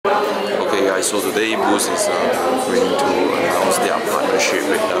Alright, so today Boost is going to announce their partnership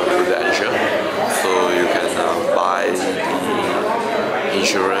with Prudential. So you can buy the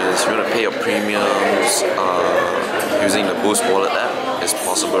insurance, you want to pay your premiums using the Boost wallet app. It's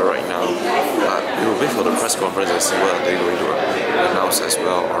possible right now, but we will wait for the press conference and see what they're going to announce as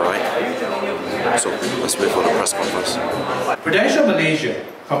well. Alright, so let's wait for the press conference. Prudential Malaysia,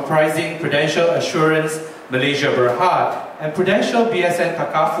 comprising Prudential Assurance Malaysia Bhd and Prudential BSN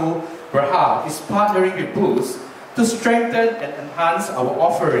Takaful Bhd, is partnering with Boost to strengthen and enhance our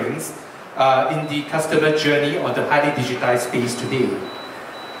offerings in the customer journey on the highly digitized space today.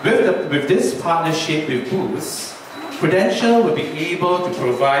 With this partnership with Boost, Prudential will be able to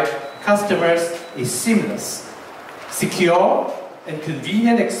provide customers a seamless, secure and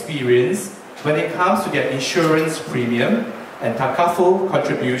convenient experience when it comes to their insurance premium and Takaful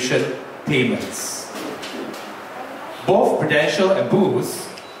contribution payments. Both Prudential and Boost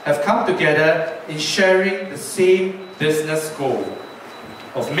have come together in sharing the same business goal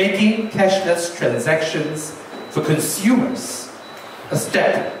of making cashless transactions for consumers a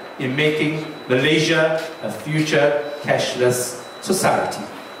step in making Malaysia a future cashless society.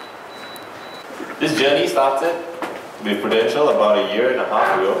 This journey started with Prudential about a year and a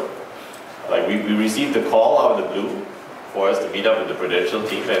half ago. We received a call out of the blue for us to meet up with the Prudential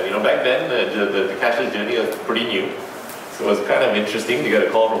team, and back then the cashless journey was pretty new. So it was kind of interesting to get a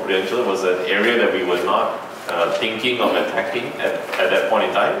call from Prudential. It was an area that we were not thinking of attacking at that point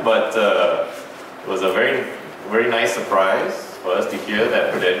in time, but it was a very, very nice surprise for us to hear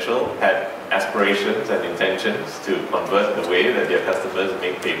that Prudential had aspirations and intentions to convert the way that their customers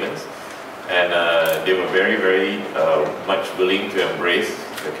make payments, and they were very, very much willing to embrace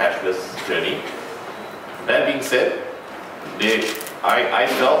the cashless journey. That being said, I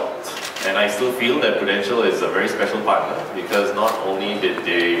felt and I still feel that Prudential is a very special partner, because not only did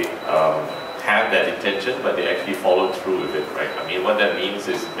they have that intention, but they actually followed through with it, right? I mean, what that means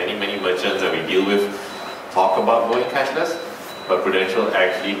is many merchants that we deal with talk about going cashless, but Prudential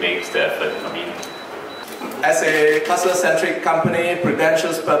actually makes the effort. I mean, as a customer-centric company,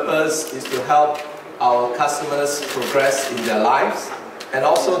 Prudential's purpose is to help our customers progress in their lives and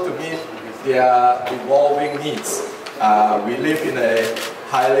also to meet their evolving needs. We live in a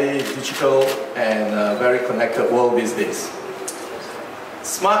highly digital and very connected world these days.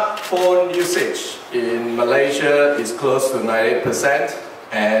 Smartphone usage in Malaysia is close to 98%,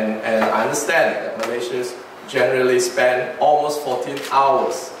 and I understand that Malaysians generally spend almost 14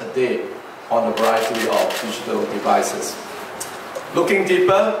 hours a day on a variety of digital devices. Looking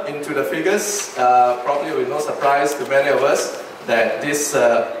deeper into the figures, probably with no surprise to many of us that this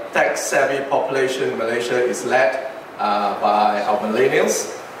tech-savvy population in Malaysia is led by our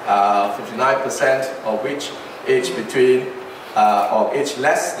millennials, 59% of which age between or age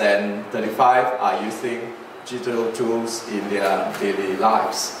less than 35 are using digital tools in their daily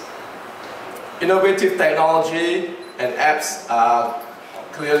lives. Innovative technology and apps are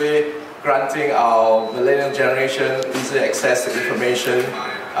clearly granting our millennial generation easy access to information,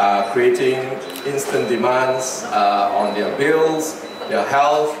 creating instant demands on their bills, their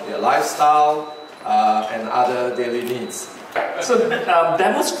health, their lifestyle, and other daily needs. So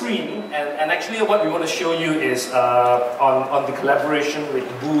demo screen, and actually what we want to show you is on the collaboration with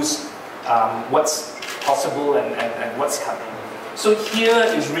Boost, what's possible and what's coming. So here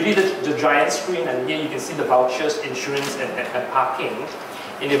is really the giant screen, and here you can see the vouchers, insurance, and parking.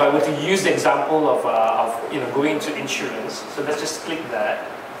 And if I were to use the example of going to insurance, so let's just click that,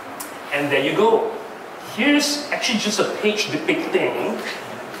 and there you go. Here's actually just a page depicting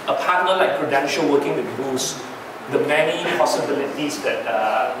a partner like Prudential working with Boost, the many possibilities that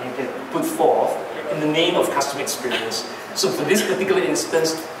you can put forth in the name of customer experience. So for this particular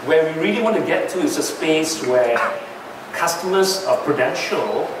instance, where we really want to get to is a space where customers of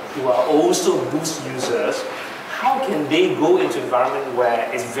Prudential, who are also Boost users, how can they go into an environment where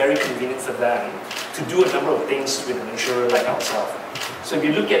it's very convenient for them to do a number of things with an insurer like ourselves. So if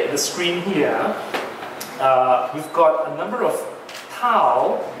you look at the screen here, we've got a number of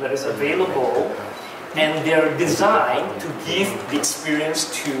tiles that is available, and they're designed to give the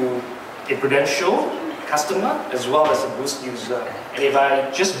experience to a Prudential customer as well as a Boost user. And if I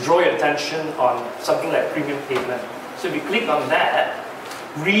just draw your attention on something like premium payment, so if you click on that,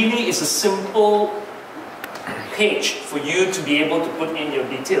 really it's a simple page for you to be able to put in your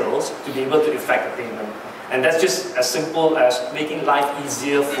details to be able to effect a payment. And that's just as simple as making life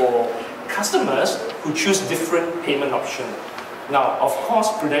easier for customers who choose different payment options. Now, of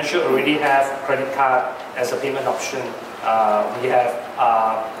course, Prudential already have credit card as a payment option. We have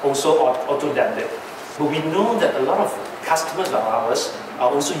also auto debit. But we know that a lot of customers of ours are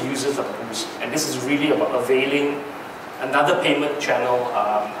also users of Boost. And this is really about availing another payment channel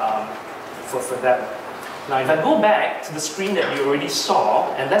for them. Now, if I go back to the screen that you already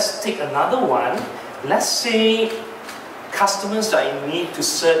saw, and let's take another one. Let's say customers are in need to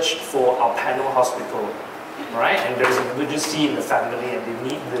search for our panel hospital, right? And there's an emergency in the family and they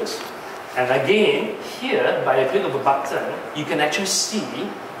need this. And again, here, by a click of a button, you can actually see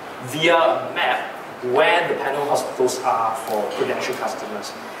via a map where the panel hospitals are for Prudential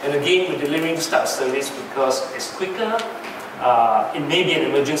customers. And again, we're delivering this type of service because it's quicker. It may be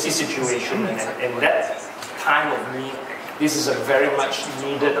an emergency situation, and that time of need, this is a very much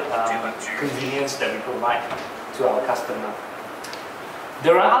needed convenience that we provide to our customer.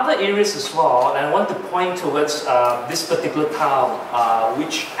 There are other areas as well, and I want to point towards this particular tile,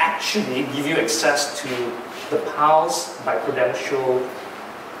 which actually give you access to the PALS by Prudential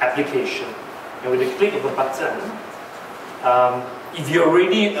application. And with a click of a button, if you're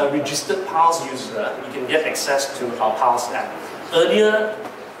already a registered PALS user, you can get access to our PALS app. Earlier,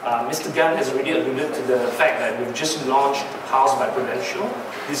 Mr. Gan has already alluded to the fact that we've just launched PALS by Prudential.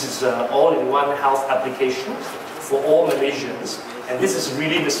 This is an all-in-one health application for all Malaysians. And this is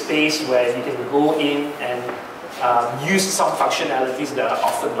really the space where you can go in and use some functionalities that are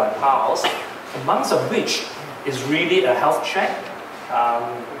offered by PALS, amongst of which is really a health check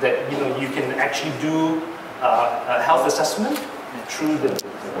that you can actually do a health assessment through the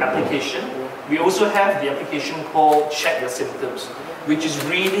application. We also have the application called Check Your Symptoms, which is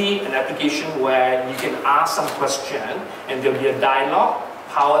really an application where you can ask some question and there'll be a dialogue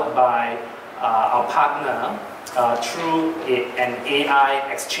powered by our partner through an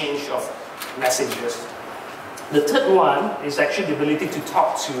AI exchange of messages. The third one is actually the ability to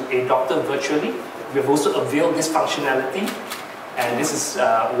talk to a doctor virtually. We've also availed this functionality, and this is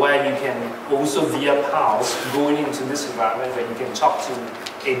where you can also via PALS go into this environment where you can talk to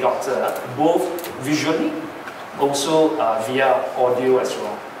a doctor both visually, also via audio as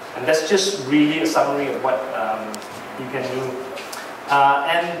well. And that's just really a summary of what you can do.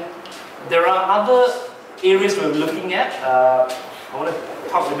 And there are other areas we're looking at. I want to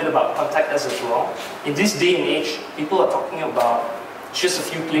talk a little bit about contact us as well. In this day and age, people are talking about just a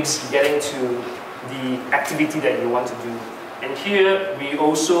few clicks getting to the activity that you want to do. And here we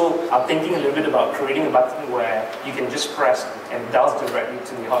also are thinking a little bit about creating a button where you can just press and dial directly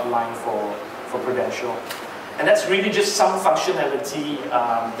to the hotline for Prudential. And that's really just some functionality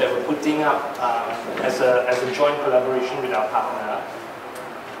that we're putting up as a joint collaboration with our partner.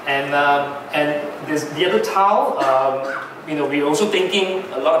 And there's the other tile, we're also thinking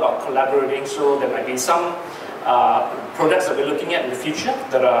a lot about collaborating, so there might be some products that we're looking at in the future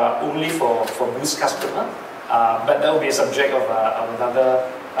that are only for Boost customer, but that will be a subject of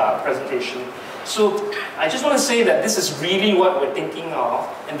another presentation. So I just want to say that this is really what we're thinking of,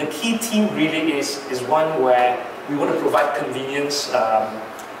 and the key theme really is one where we want to provide convenience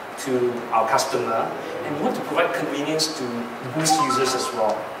to our customer, and we want to provide convenience to Boost users as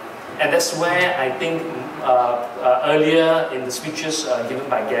well. And that's where I think earlier in the speeches given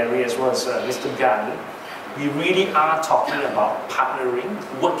by Gary as well as Mr. Gan, we really are talking about partnering,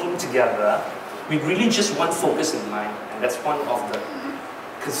 working together with really just one focus in mind, and that's one of the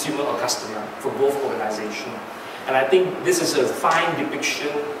consumer or customer for both organizations. And I think this is a fine depiction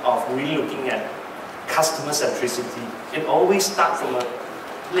of really looking at customer centricity. It always starts from a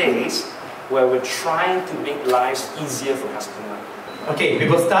place where we're trying to make lives easier for customers. Okay, we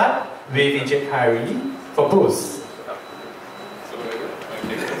will start with Encik Hari for Boost.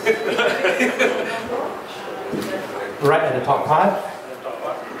 Right at the top part.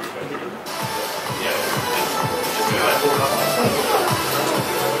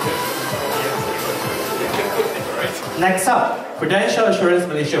 Next up, Prudential Assurance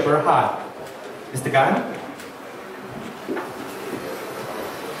Malaysia Bhd. Mr. Gan.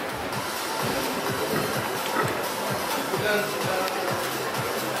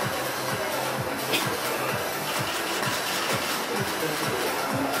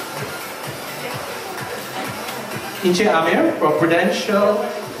 Encik Ahmir from Prudential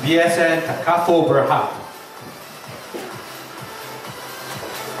BSN Takaful Bhd.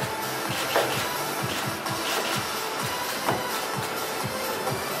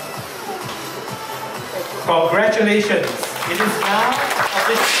 Congratulations! It is now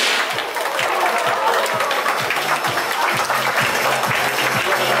official.